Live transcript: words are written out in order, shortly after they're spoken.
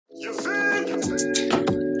So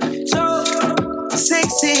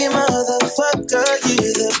sexy motherfucker, you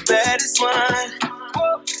the baddest one.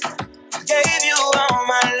 Gave you all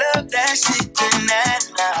my love, that shit can add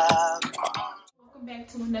up. Welcome back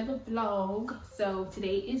to another vlog. So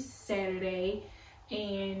today is Saturday,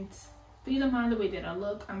 and please don't mind the way that I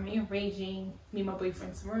look. I'm rearranging me and my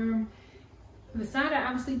boyfriend's room. The side that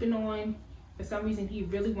I'm sleeping on, for some reason he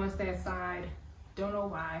really wants that side. Don't know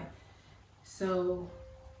why. So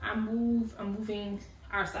I'm moving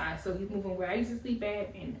our side. So he's moving where I used to sleep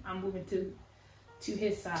at, and I'm moving to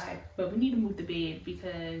his side. But we need to move the bed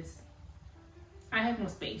because I have no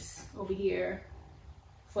space over here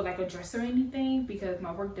for like a dresser or anything, because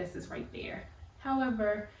my work desk is right there.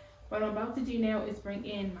 However, what I'm about to do now is bring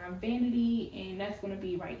in my vanity, and that's going to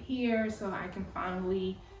be right here, so I can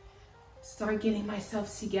finally start getting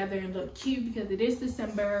myself together and look cute, because it is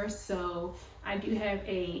December. So I do have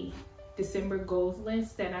a December goals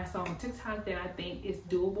list that I saw on TikTok that I think is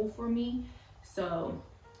doable for me. So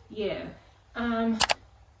yeah,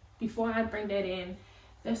 before I bring that in,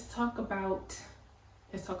 let's talk about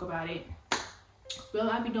it. Will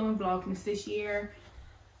I be doing Vlogmas this year?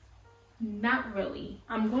 Not really.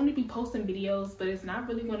 I'm going to be posting videos, but it's not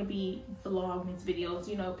really going to be Vlogmas videos.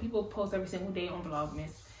 You know, people post every single day on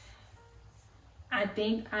Vlogmas. I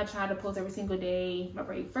think I try to post every single day. My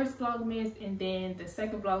very first Vlogmas, and then the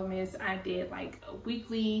second Vlogmas I did like a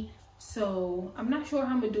weekly. So I'm not sure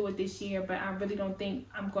how I'm gonna do it this year, but I really don't think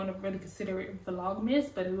I'm gonna really consider it Vlogmas,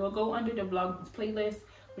 but it will go under the Vlogmas playlist,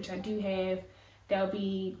 which I do have. That'll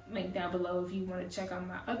be linked down below if you want to check out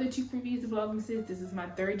my other two previous Vlogmases. This is my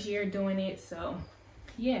third year doing it, so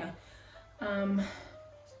yeah. Oh,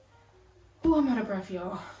 I'm out of breath,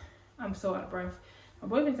 y'all. I'm so out of breath. My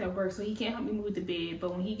boyfriend's at work, so he can't help me move the bed,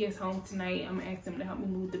 but when he gets home tonight, I'm gonna ask him to help me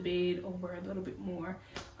move the bed over a little bit more.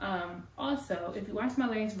 Also, if you watched my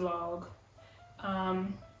last vlog,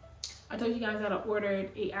 I told you guys that I ordered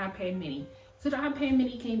a iPad mini. So the iPad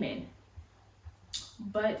mini came in,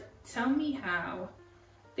 but tell me how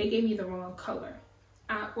they gave me the wrong color.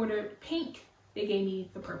 I ordered pink, they gave me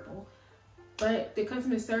the purple. But the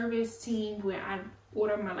customer service team where I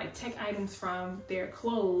order my like tech items from, they're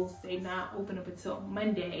closed. They're not open up until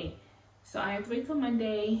Monday. So I have to wait till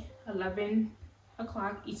Monday, 11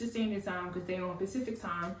 o'clock Eastern Standard Time, because they're on Pacific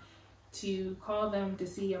time, to call them to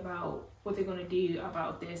see about what they're gonna do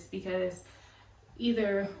about this. Because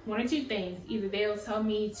either one or two things, either they'll tell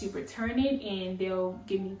me to return it and they'll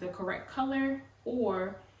give me the correct color,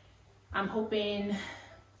 or I'm hoping,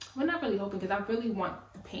 well, not really hoping, because I really want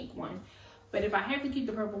the pink one. But if I have to keep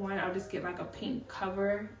the purple one, I'll just get like a pink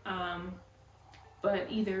cover. But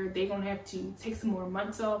either they're gonna have to take some more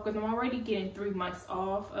months off, because I'm already getting 3 months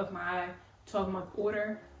off of my 12-month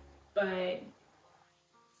order. But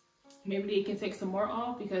maybe they can take some more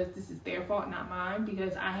off, because this is their fault, not mine,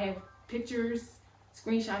 because I have pictures,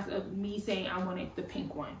 screenshots of me saying I wanted the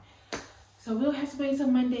pink one. So we'll have to wait till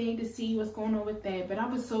Monday to see what's going on with that. But I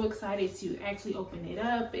was so excited to actually open it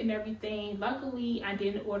up and everything. Luckily, I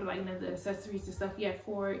didn't order like none of the accessories and stuff yet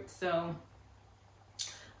for it. So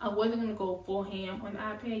I wasn't gonna go full ham on the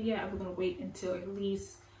iPad yet. I was gonna wait until at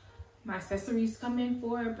least my accessories come in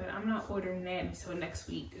for it, but I'm not ordering that until next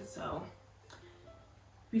week. So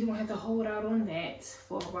we're gonna have to hold out on that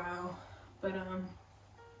for a while. But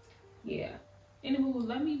yeah. Anywho,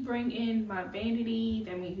 let me bring in my vanity.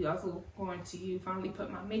 That means we're also going to finally put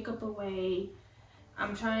my makeup away.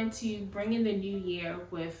 I'm trying to bring in the new year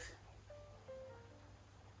with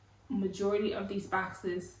majority of these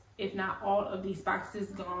boxes, if not all of these boxes,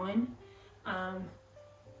 gone.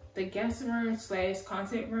 The guest room /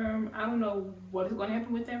 content room, I don't know what is going to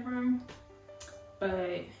happen with that room, but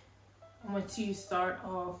I want to start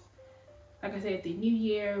off, like I said, the new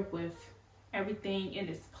year with everything in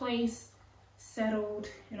its place, settled,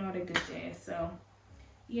 and all that good jazz. So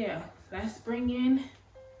yeah, let's bring in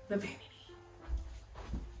the vanity.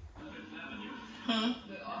 Huh?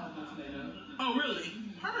 Oh, really?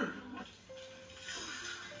 Her.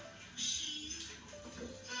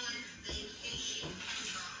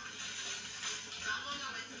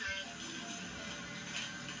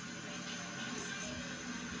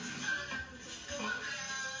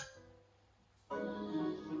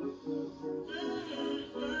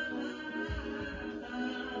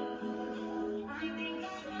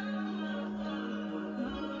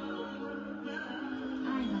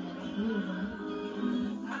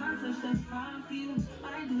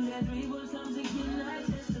 I do that 3 more times again, I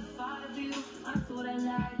testify of you. I thought I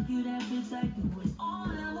lied, you that bitch, I do it all.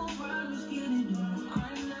 I won't promise you to do.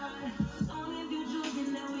 I'm not. Only if you're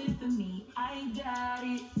joking, now wait for me. I got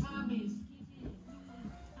it. Promise.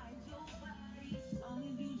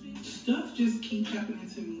 Stuff just keep happening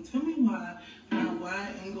to me. Tell me why my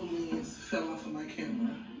wide angle lens fell off of my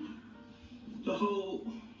camera. The whole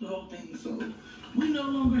thing. So we no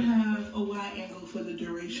longer have a wide angle for the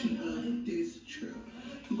duration of this trip.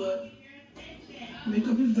 But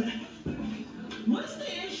makeup is done. What's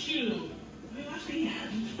the issue?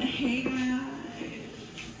 Hey guys.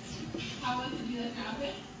 How was it, the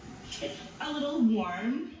outfit? It's a little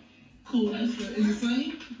warm. Cool. Is it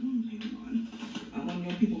sunny? I want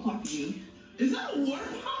young people copy you. Is that warm?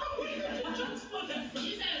 You said it's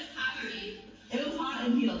hot. It was hot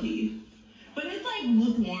in PLT. But it's like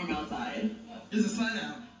lukewarm outside. Is the sun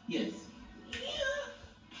out? Yes. Yeah.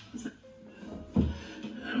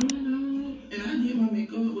 I don't know. And I did my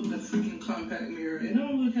makeup with a freaking compact mirror. And I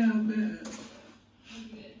don't look half bad.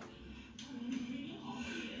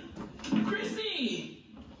 Chrissy!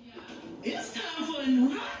 It's time for a new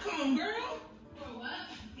hot comb, girl. For what?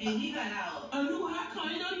 And you got out. A new hot comb.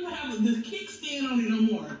 You don't even have the kickstand on it no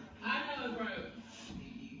more. I know it broke.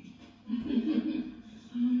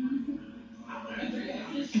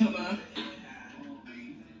 Hello.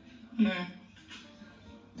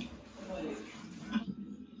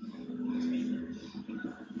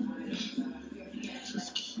 This is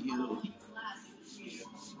cute.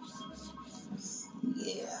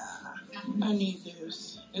 Yeah. I need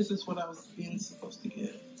this. This is what I was supposed to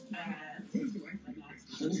get.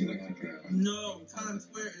 No, Times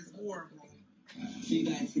Square is horrible. See you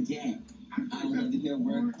guys today. I love to hear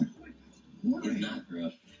work. It's not,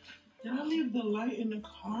 girl. Did I leave the light in the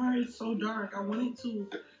car? It's so dark. I wanted to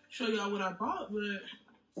show y'all what I bought, but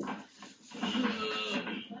I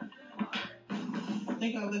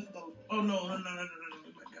think I left the. Oh no.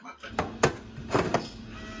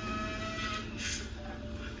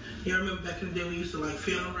 Yeah, I remember back in the day we used to like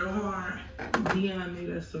film real hard. Dion made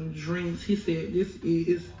us some drinks. He said this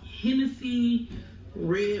is Hennessy,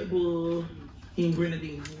 Red Bull, and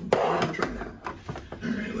Grenadine. We're gonna try that. All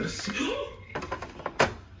right, let's see.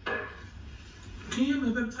 Can you hear me,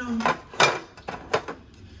 baby? Tell me.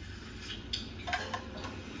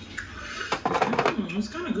 It's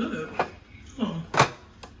kind of good. Oh.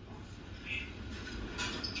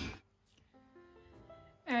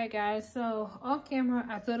 Alright guys, so off camera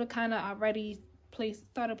I sort of kind of already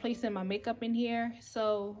started placing my makeup in here.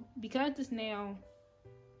 So because it's now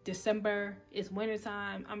December, it's winter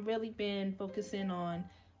time, I'm really been focusing on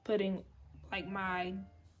putting like my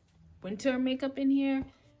winter makeup in here.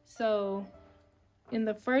 So in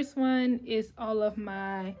the first one is all of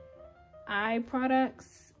my eye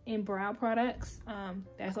products and brow products.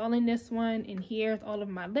 That's all in this one. And here's all of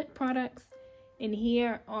my lip products. And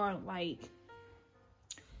here are like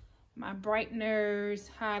my brighteners,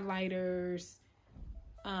 highlighters.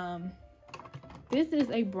 This is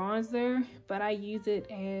a bronzer, but I use it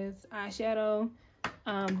as eyeshadow.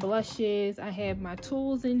 Blushes. I have my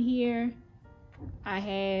tools in here. I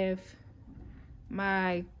have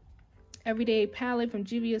my everyday palette from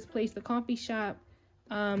Juvia's Place, the coffee shop.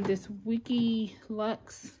 This Wiki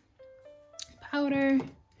Luxe powder,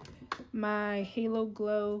 my Halo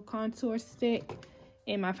Glow contour stick,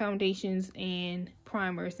 and my foundations and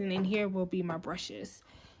primers. And in here will be my brushes.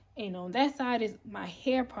 And on that side is my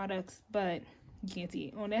hair products, but you can't see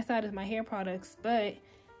it. On that side is my hair products, but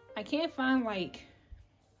I can't find like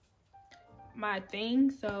my thing,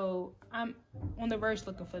 so I'm on the verge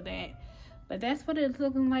looking for that. But that's what it's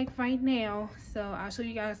looking like right now. So I'll show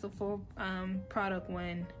you guys the full product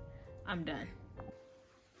when I'm done.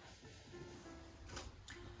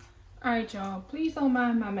 Alright y'all, please don't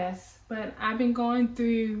mind my mess, but I've been going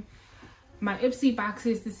through my Ipsy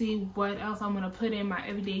boxes to see what else I'm gonna put in my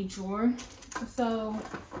everyday drawer. So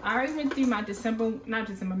I already went through my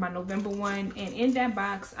my November one, and in that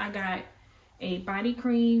box I got a body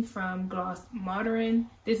cream from Gloss Modern.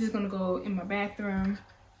 This is gonna go in my bathroom.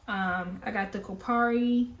 I got the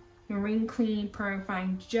Kopari Marine Clean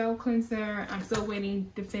Purifying Gel Cleanser. I'm still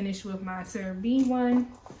waiting to finish with my CeraVe one.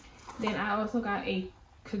 Then I also got a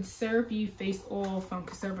Conserve You Face Oil from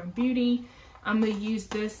Conserve Beauty. I'm gonna use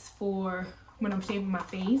this for when I'm shaving my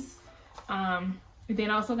face.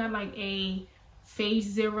 Then I also got like a Phase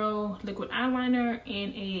Zero liquid eyeliner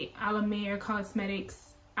and a Alamere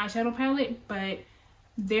Cosmetics eyeshadow palette, but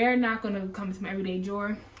they're not gonna come to my everyday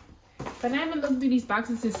drawer. But I haven't looked through these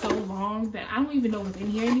boxes in so long that I don't even know what's in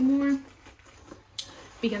here anymore.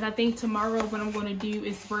 Because I think tomorrow what I'm gonna do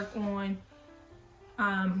is work on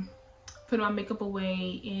putting my makeup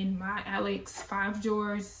away in my Alex 5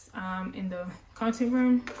 drawers in the content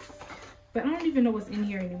room. But I don't even know what's in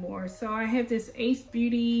here anymore. So I have this Ace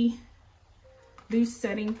Beauty loose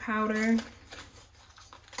setting powder.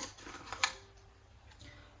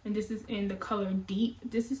 and this is in the color Deep.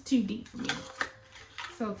 This is too deep for me.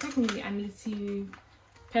 So technically I need to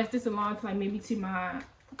pass this along to like maybe to my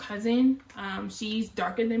cousin. She's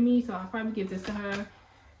darker than me, so I'll probably give this to her.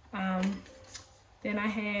 Then I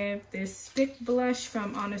have this stick blush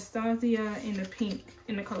from Anastasia in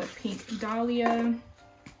the color Pink Dahlia.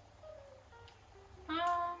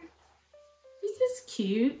 This is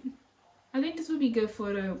cute. I think this would be good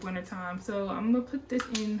for the winter time, so I'm gonna put this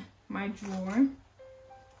in my drawer.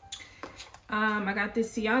 I got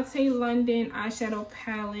this Ciate London eyeshadow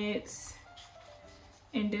palette,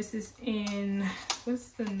 and this is in,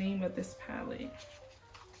 what's the name of this palette?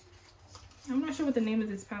 I'm not sure what the name of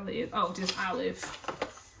this palette is. Oh, just Olive,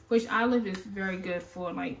 which Olive is very good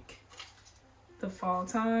for like the fall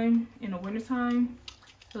time and the winter time.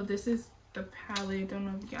 So this is the palette. Don't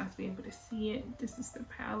know if you guys be able to see it. This is the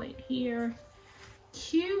palette here.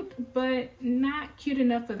 Cute, but not cute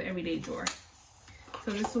enough for the everyday drawer.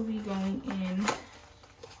 So this will be going in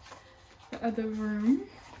the other room.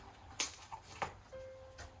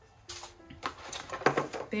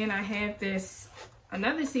 Then I have this,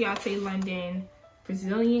 another Ciate London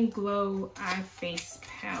Brazilian Glow Eye Face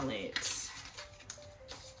Palette.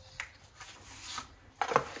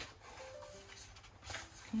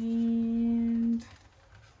 And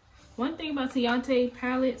one thing about Ciate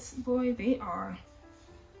palettes, boy, they are.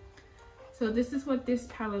 So this is what this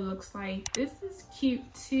palette looks like. This is cute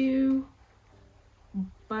too,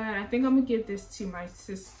 but I think I'm gonna give this to my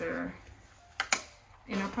sister.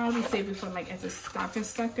 And I'll probably save it for like as a stocking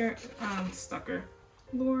stuffer.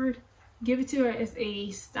 Lord, give it to her as a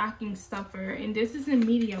stocking stuffer. And this is in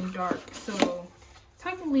medium dark, so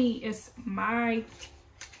technically it's my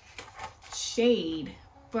shade,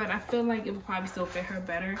 but I feel like it would probably still fit her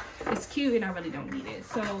better. It's cute and I really don't need it.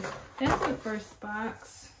 So that's the first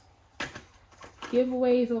box.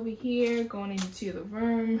 Giveaways over here, going into the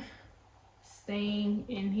room, staying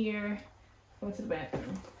in here, going to the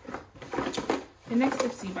bathroom. The next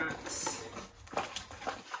Ipsy box.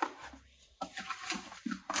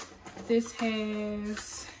 This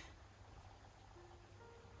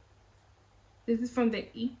is from the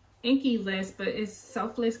Inky list, but it's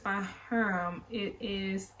Selfless by Herm. It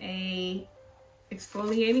is a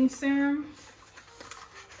exfoliating serum.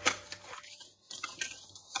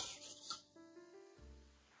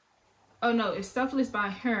 Oh no, it's Selfless by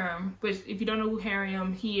Herm, which if you don't know who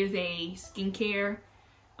Herm, he is a skincare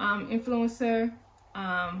influencer.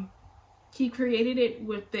 He created it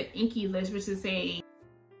with the Inky list, which is a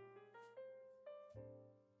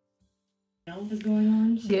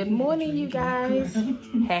good morning, you guys.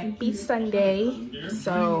 Happy Sunday.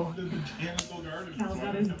 So,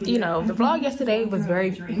 you know, the vlog yesterday was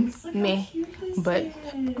very meh, but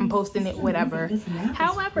I'm posting it whatever.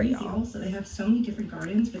 However, y'all, so they have so many different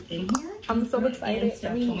gardens within here. I'm so excited.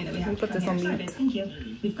 Let me put this on mute. Thank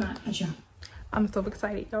you. We've got a job. I'm so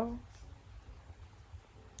excited, y'all.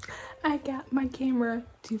 I got my camera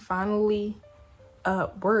to finally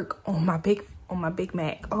work on my big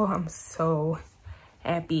Mac. Oh, I'm so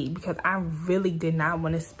happy because I really did not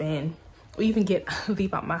want to spend or even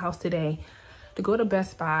leave out my house today to go to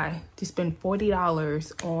Best Buy to spend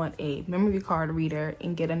 $40 on a memory card reader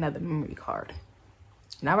and get another memory card.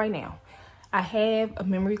 Not right now. I have a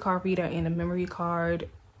memory card reader and a memory card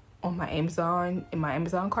on my Amazon, in my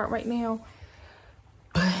Amazon cart right now,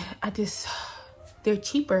 but they're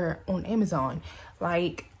cheaper on Amazon.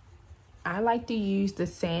 Like, I like to use the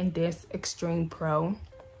SanDisk Extreme Pro,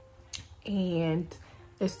 and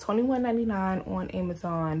it's $21.99 on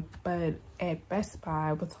Amazon, but at Best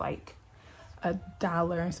Buy it was like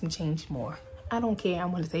 $1 and some change more. I don't care. I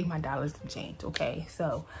want to save my dollars and change. Okay,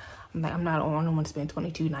 so I'm like, I don't want to spend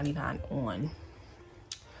 $22.99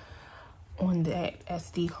 on that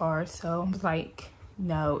SD card. So I was like,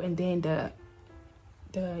 no. And then the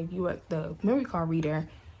memory card reader,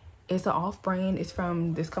 it's an off-brand. It's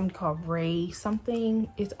from this company called Ray something.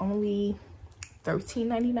 It's only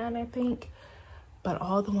 $13.99, I think. But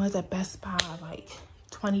all the ones at Best Buy are like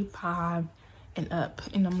 $25 and up.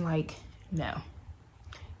 And I'm like, no.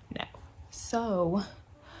 So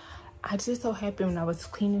I just so happened when I was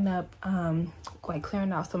cleaning up, like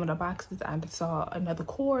clearing out some of the boxes, I saw another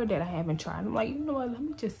cord that I haven't tried. I'm like, you know what? Let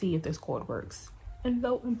me just see if this cord works. And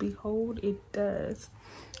lo and behold, it does.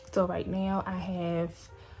 So right now I have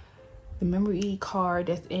the memory card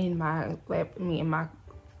that's in my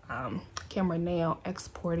camera now,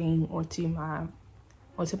 exporting onto my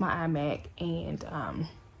iMac, and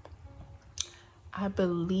I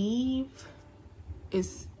believe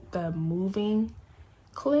it's the moving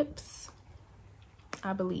clips,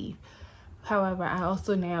 I believe. However, I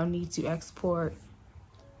also now need to export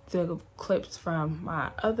the clips from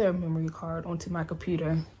my other memory card onto my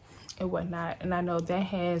computer and whatnot. And I know that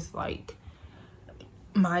has like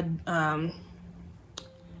my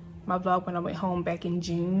my vlog when I went home back in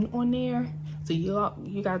June on there. So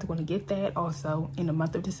you guys are going to get that also in the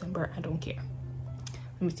month of December. I don't care.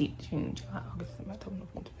 Let me see, June, July, August, September,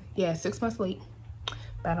 October. Yeah, 6 months late,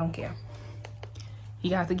 but I don't care.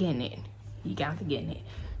 You guys are getting it. You guys are getting it.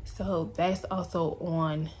 So that's also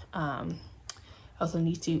on, also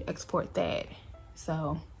need to export that.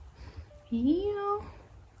 So yeah,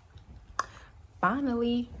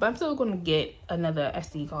 finally, but I'm still gonna get another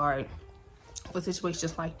SD card for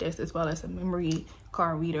situations like this, as well as a memory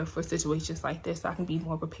card reader for situations like this, so I can be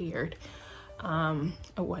more prepared and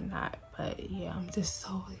whatnot. But yeah, I'm just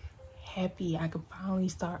so happy I could finally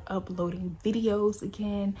start uploading videos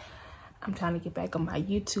again. I'm trying to get back on my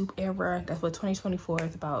YouTube era. That's what 2024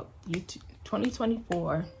 is about. YouTube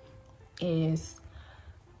 2024 is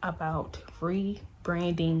about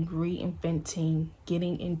rebranding, reinventing,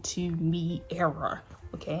 getting into me era.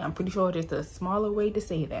 Okay, I'm pretty sure there's a smaller way to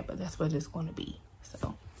say that, but that's what it's going to be.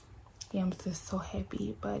 So yeah, I'm just so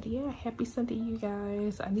happy. But yeah, happy Sunday, you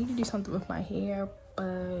guys. I need to do something with my hair,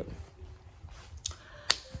 but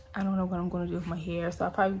I don't know what I'm going to do with my hair. So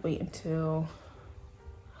I'll probably wait until,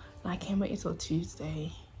 I can't wait until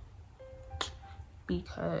Tuesday,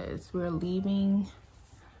 because we're leaving.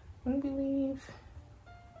 When do we leave?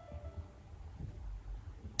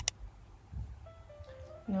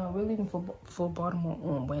 No, we're leaving for Baltimore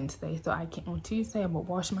on Wednesday. So I can't, on Tuesday, I'm gonna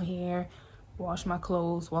wash my hair, wash my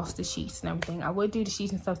clothes, wash the sheets and everything. I would do the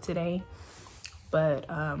sheets and stuff today, but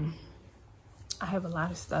I have a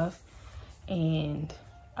lot of stuff and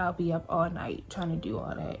I'll be up all night trying to do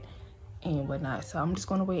all that and whatnot. So I'm just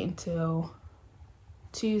gonna wait until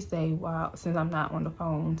Tuesday, since I'm not on the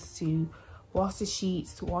phones, to wash the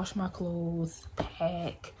sheets, wash my clothes,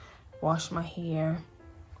 pack, wash my hair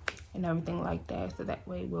and everything like that. So that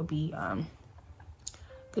way we'll be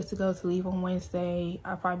good to go to leave on Wednesday.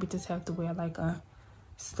 I'll probably just have to wear like a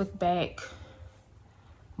slick back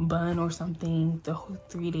bun or something the whole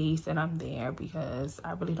 3 days that I'm there, because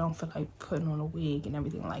I really don't feel like putting on a wig and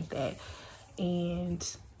everything like that.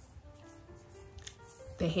 And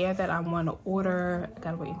the hair that I want to order, I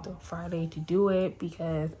gotta wait until Friday to do it,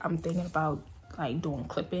 because I'm thinking about like doing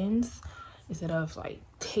clip-ins instead of like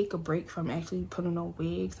take a break from actually putting on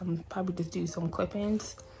wigs. I'm probably just do some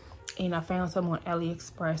clip-ins. And I found some on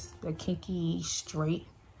AliExpress, the kinky straight.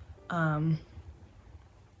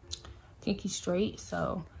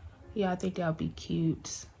 So yeah, I think that'll be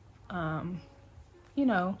cute. You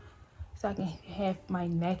know, so I can have my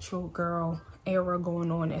natural girl era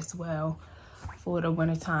going on as well for the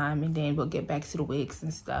winter time, and then we'll get back to the wigs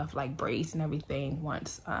and stuff like braids and everything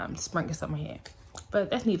once spring is on my head. But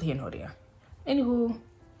that's neither here nor there. Anywho,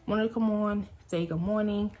 wanted to come on, say good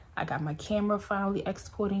morning. I got my camera finally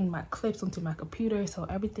exporting my clips onto my computer, so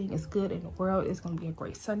everything is good in the world. It's gonna be a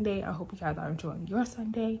great Sunday. I hope you guys are enjoying your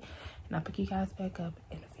Sunday, and I'll pick you guys back up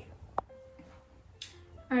in a few.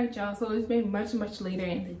 All right, y'all, so it's been much later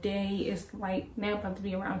in the day. It's like now about to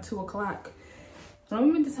be around 2 o'clock. I don't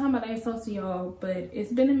remember the time I last talked to y'all, but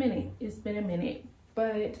it's been a minute.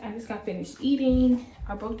 But I just got finished eating.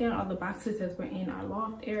 I broke down all the boxes that were in our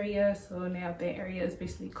loft area, so now that area is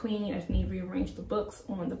basically clean. I just need to rearrange the books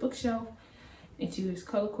on the bookshelf into its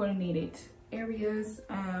color coordinated areas.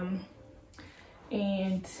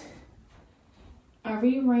 And I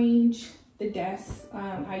rearranged the desk.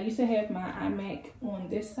 I used to have my iMac on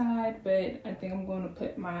this side, but I think I'm going to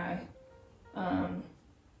put my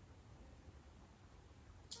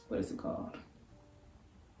what is it called?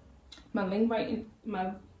 My ring light,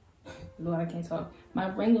 my ring light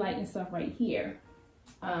and stuff right here,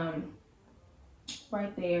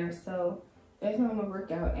 right there. So that's where I'm gonna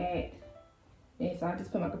work out at. And so I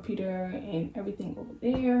just put my computer and everything over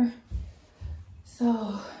there.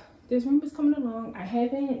 So this room is coming along. I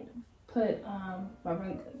haven't put my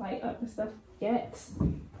ring light up and stuff yet,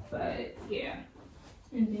 but yeah.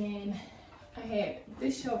 And then I have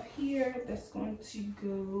this shelf here that's going to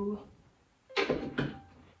go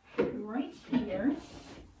right here.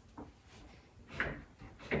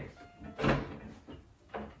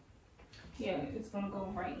 Yeah, it's gonna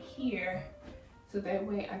go right here, so that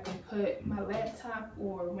way I can put my laptop,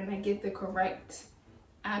 or when I get the correct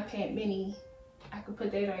iPad mini, I could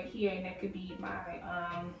put that right here, and that could be my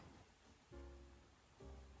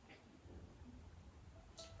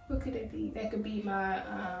what could it be? That could be my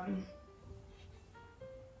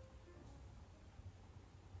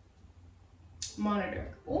monitor,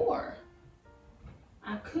 or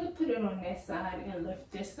I could put it on that side and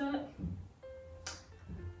lift this up.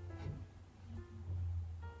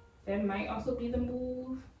 that might also be the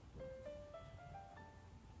move.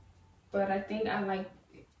 But I think I like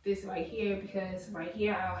this right here because right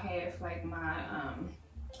here I'll have like my,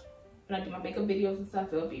 when I do my makeup videos and stuff,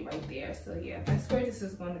 it'll be right there. So yeah, that's where this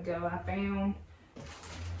is gonna go. I found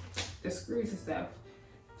the screws and stuff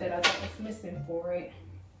that I thought was missing for it.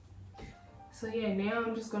 So yeah, now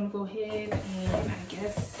I'm just gonna go ahead and I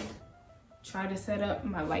guess try to set up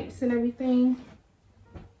my lights and everything.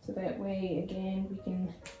 So that way, again, we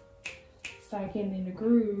can start getting in the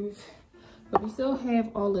groove. But we still have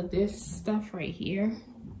all of this stuff right here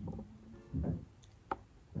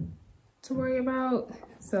to worry about.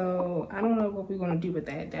 So I don't know what we're gonna do with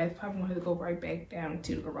that. That's probably gonna have to go right back down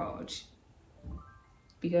to the garage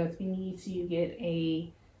because we need to get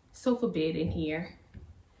a sofa bed in here.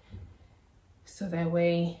 So that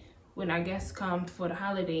way, when our guests come for the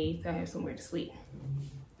holidays, I have somewhere to sleep.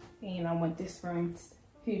 And I want this room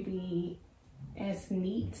to be as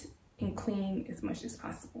neat and clean as much as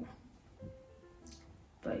possible.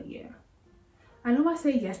 But yeah, I know I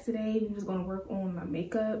said yesterday we was gonna work on my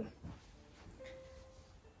makeup,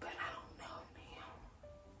 but I don't know now.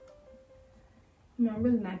 I mean, I'm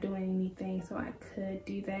really not doing anything, so I could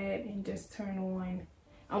do that and just turn on.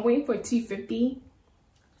 I'm waiting for 250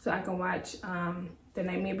 so I can watch The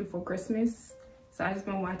Nightmare Before Christmas. So I've just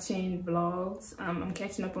been watching vlogs. I'm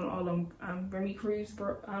catching up on all them Remy Cruise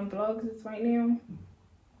vlogs right now.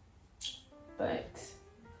 But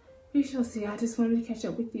we shall see. I just wanted to catch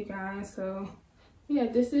up with you guys. So yeah,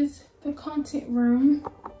 this is the content room.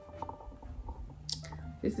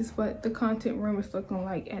 This is what the content room is looking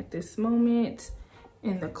like at this moment.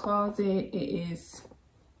 In the closet, it is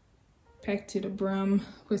packed to the brim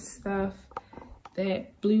with stuff.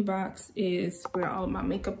 That blue box is where all of my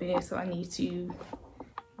makeup is, so I need to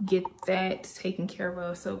get that taken care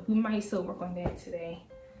of. So we might still work on that today.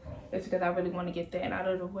 That's because I really want to get that out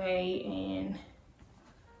of the way, and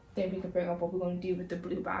then we can figure out what we're going to do with the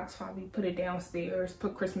blue box. Probably put it downstairs,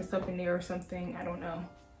 put Christmas stuff in there or something. I don't know.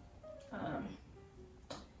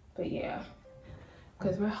 But yeah,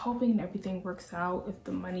 because we're hoping everything works out. If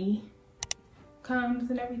the money comes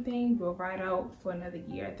and everything, we'll ride out for another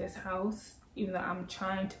year at this house. Even though I'm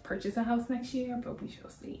trying to purchase a house next year, but we shall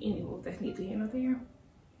see. Anyway, that's neither here nor there.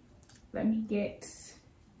 Let me get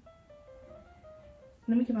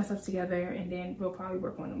myself together, and then we'll probably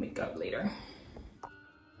work on the makeup later.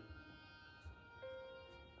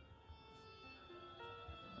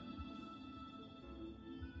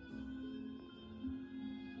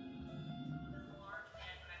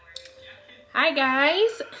 Hi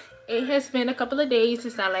guys, it has been a couple of days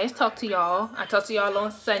since I last talked to y'all. I talked to y'all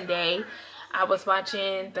on Sunday. I was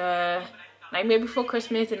watching The Nightmare Before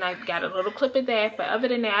Christmas and I got a little clip of that. But other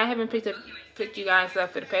than that, I haven't picked you guys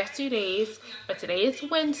up for the past 2 days. But today is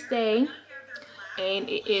Wednesday and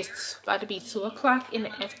it is about to be 2 o'clock in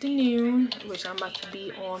the afternoon, which I'm about to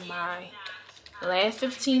be on my last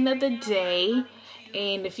 15 of the day.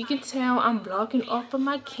 And if you can tell, I'm vlogging off of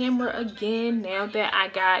my camera again now that I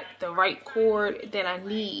got the right cord that I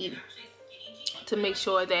need to make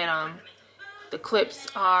sure that the clips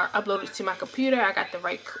are uploaded to my computer. I got the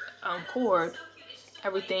right cord.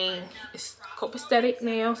 Everything is copacetic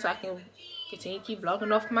now, so I can continue to keep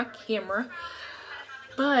vlogging off my camera.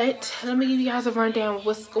 But let me give you guys a rundown of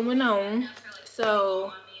what's going on.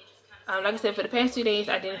 So like I said, for the past 2 days,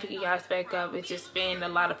 I didn't pick you guys back up. It's just been a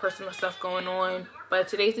lot of personal stuff going on. But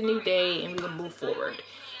today's a new day, and we're going to move forward.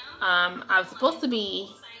 I was going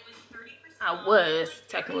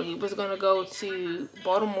to go to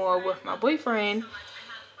Baltimore with my boyfriend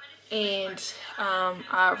and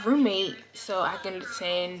our roommate so I can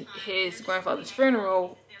attend his grandfather's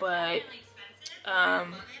funeral. But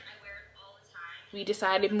we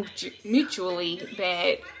decided mutually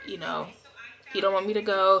that, you know, he don't want me to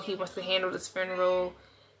go. He wants to handle this funeral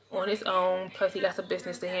on his own. Plus, he got some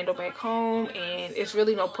business to handle back home. And it's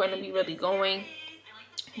really no point in me really going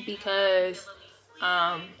because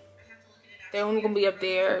they're only going to be up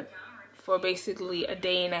there for basically a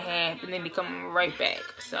day and a half. And then they come right back.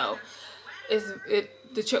 So,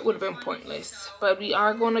 the trip would have been pointless. But we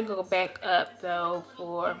are going to go back up, though,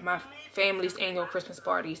 for my family's annual Christmas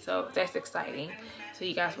party. So, that's exciting. So,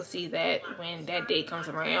 you guys will see that when that day comes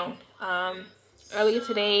around. Earlier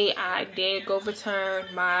today, I did go return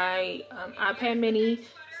my iPad mini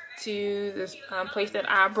to this place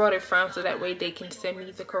that I brought it from, so that way they can send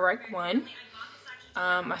me the correct one.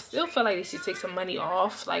 I still feel like they should take some money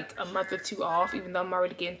off, like a month or 2 off, even though I'm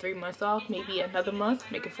already getting 3 months off. Maybe another month,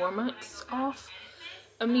 make it 4 months off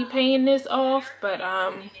of me paying this off. But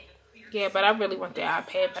yeah, but I really want the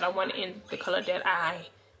iPad, but I want it in the color that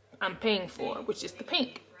I'm paying for, which is the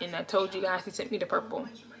pink. And I told you guys he sent me the purple.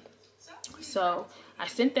 So I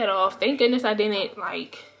sent that off. Thank goodness I didn't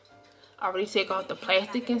like already take off the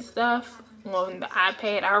plastic and stuff on the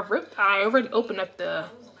iPad. I already opened up the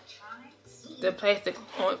plastic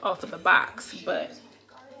off of the box, but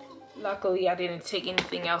luckily I didn't take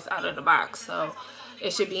anything else out of the box, so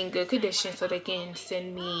it should be in good condition so they can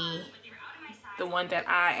send me the one that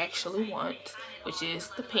I actually want, which is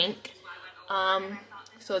the pink.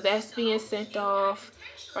 So that's being sent off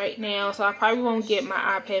right now. So I probably won't get my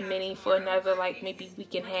iPad mini for another like maybe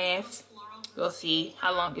week and a half. We'll see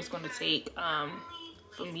how long it's going to take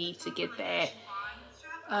for me to get that.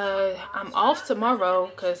 I'm off tomorrow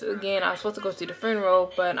because again I was supposed to go to the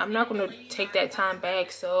funeral, but I'm not going to take that time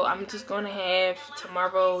back, so I'm just going to have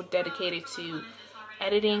tomorrow dedicated to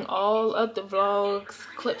editing all of the vlogs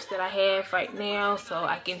clips that I have right now, so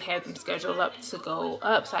I can have them scheduled up to go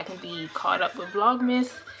up so I can be caught up with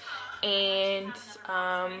Vlogmas. And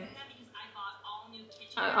I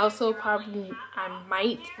also I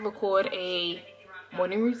might record a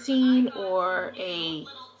morning routine or a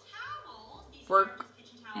work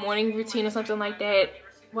morning routine or something like that.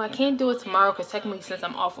 Well, I can't do it tomorrow because technically since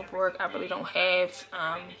I'm off of work I really don't have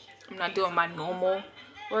I'm not doing my normal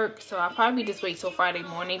work, so I'll probably just wait till Friday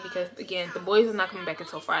morning because again the boys are not coming back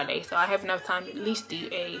until Friday, so I have enough time to at least do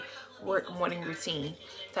a work morning routine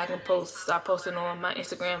so I can start posting on my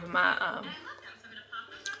Instagram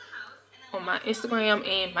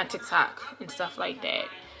and my TikTok and stuff like that.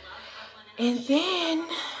 And then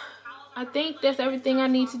I think that's everything I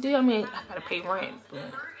need to do. I mean, I gotta pay rent,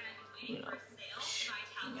 but you know,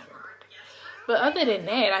 but other than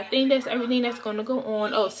that, I think that's everything that's going to go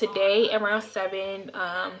on. Oh, today around 7,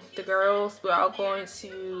 the girls, we're all going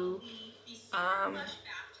to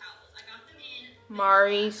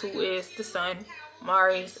Mari's, who is the son,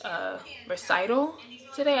 Mari's recital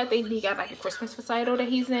today. I think he got like a Christmas recital that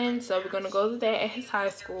he's in, so we're going to go to that at his high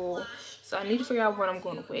school. So I need to figure out what I'm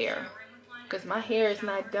going to wear because my hair is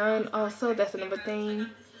not done. Also, that's another thing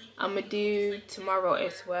I'm going to do tomorrow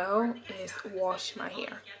as well, is wash my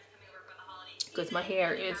hair. Because my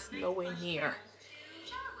hair is nowhere near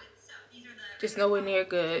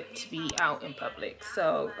good to be out in public.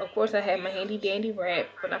 So of course I have my handy dandy wrap,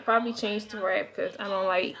 but I probably changed the wrap because I don't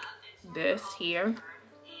like this here.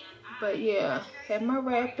 But yeah, have my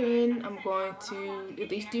wrap in. I'm going to at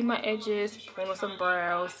least do my edges, put on some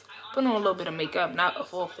brows, put on a little bit of makeup, not a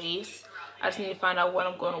full face. I just need to find out what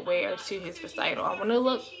I'm going to wear to his recital. I want to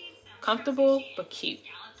look comfortable but cute,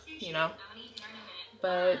 you know.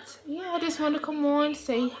 But yeah, I just want to come on,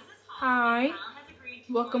 say hi,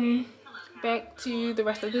 welcome back to the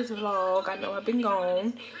rest of this vlog. I know I've been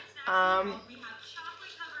gone. I'm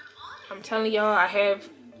telling y'all, I have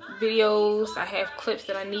videos, I have clips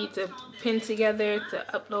that I need to pin together to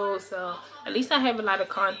upload, so at least I have a lot of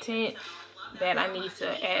content that I need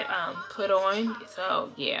to put on. So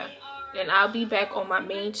yeah, and I'll be back on my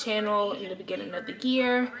main channel in the beginning of the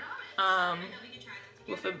year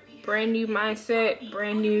with a brand new mindset,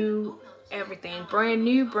 brand new everything, brand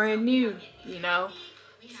new, you know.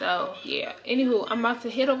 So yeah, anywho, I'm about to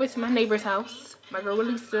head over to my neighbor's house. My girl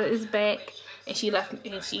Lisa is back and she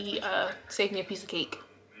saved me a piece of cake,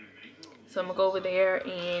 so I'm gonna go over there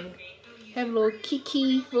and have a little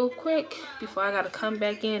kiki real quick before I gotta come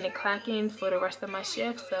back in and clock in for the rest of my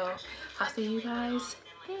shift. So I'll see you guys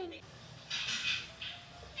then.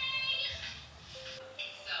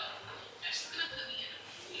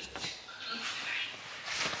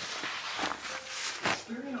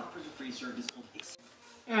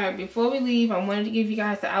 Alright, before we leave, I wanted to give you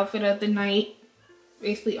guys the outfit of the night.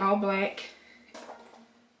 Basically all black.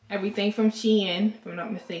 Everything from Shein, if I'm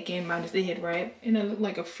not mistaken, minus the head wrap. And it looked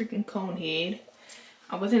like a freaking cone head.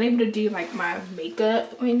 I wasn't able to do like my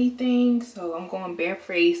makeup or anything, so I'm going bare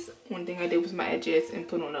face. One thing I did was my edges and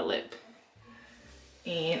put on a lip.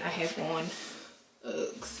 And I have on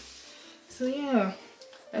Uggs. So yeah,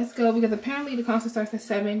 let's go, because apparently the concert starts at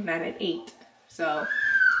 7, not at 8. So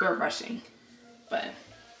we're rushing. But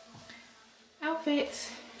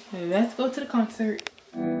outfits, let's go to the concert.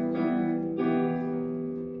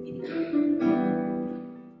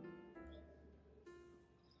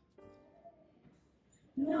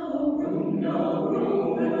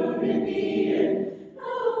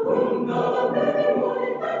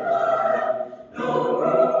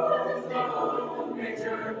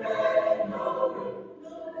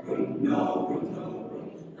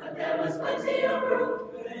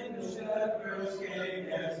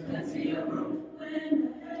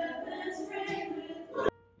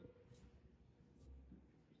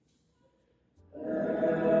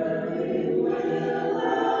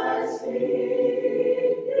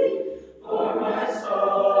 For my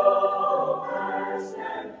soul has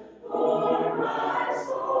stand for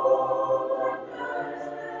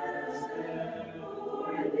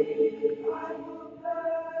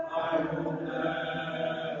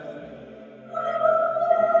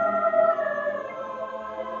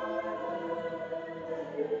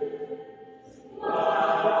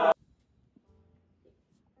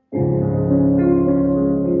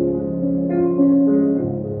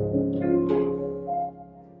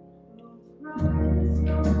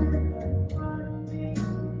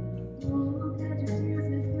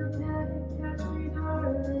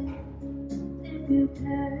you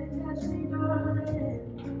can catch me, darling.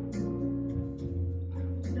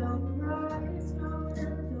 Don't cry, it's not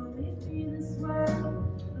real, don't make me this way.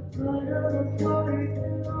 A puddle of water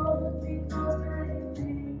can hold me close,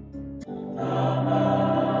 baby.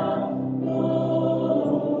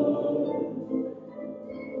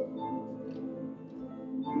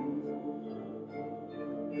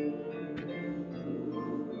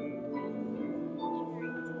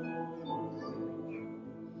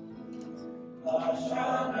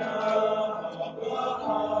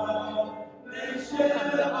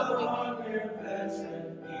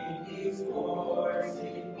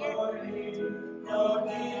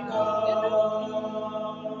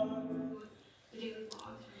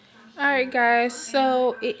 Alright guys,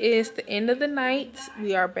 so it is the end of the night.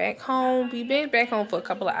 We are back home. We've been back home for a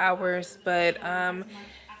couple of hours, but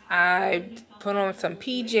I put on some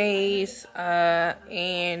PJs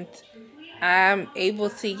and I'm able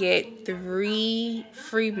to get 3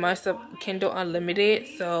 free months of Kindle Unlimited.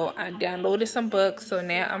 So I downloaded some books. So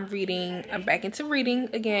now I'm back into reading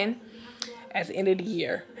again at the end of the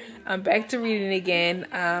year. I'm back to reading again.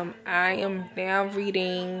 I am now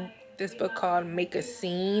reading this book called Make a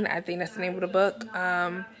Scene. I think that's the name of the book.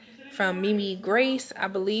 From Mimi Grace. I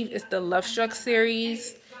believe it's the Love Struck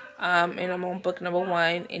series. And I'm on book number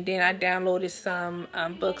 1. And then I downloaded some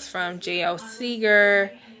books from J.L.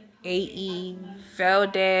 Seeger, A.E.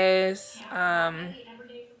 Valdez, and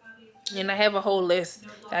I have a whole list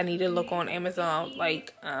that I need to look on Amazon.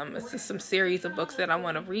 Like it's just some series of books that I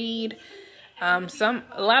want to read. A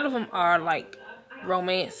lot of them are like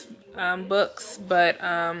romance books, but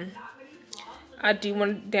I do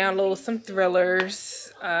want to download some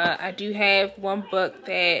thrillers. I do have one book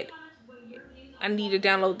that I need to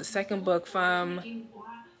download the second book from.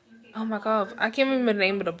 Oh my god, I can't remember the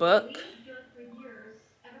name of the book,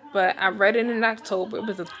 but I read it in October. It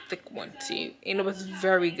was a thick one too, and it was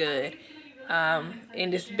very good. And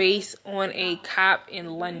it's based on a cop in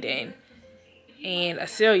London and a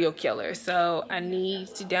serial killer. So I need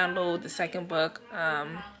to download the second book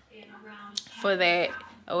for that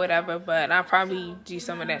or whatever. But I'll probably do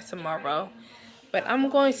some of that tomorrow. But I'm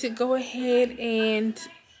going to go ahead and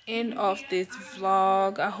end off this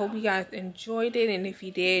vlog. I hope you guys enjoyed it, and if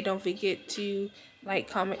you did, don't forget to like,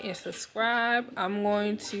 comment, and subscribe. I'm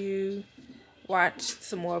going to watch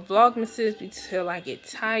some more Vlogmases until I get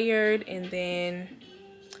tired, and then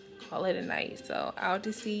call it a night. So I'll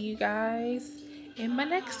just see you guys in my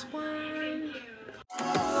next one.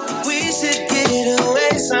 We should get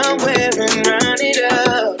away somewhere and run it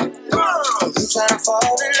up. I'm trying to fall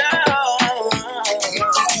in love.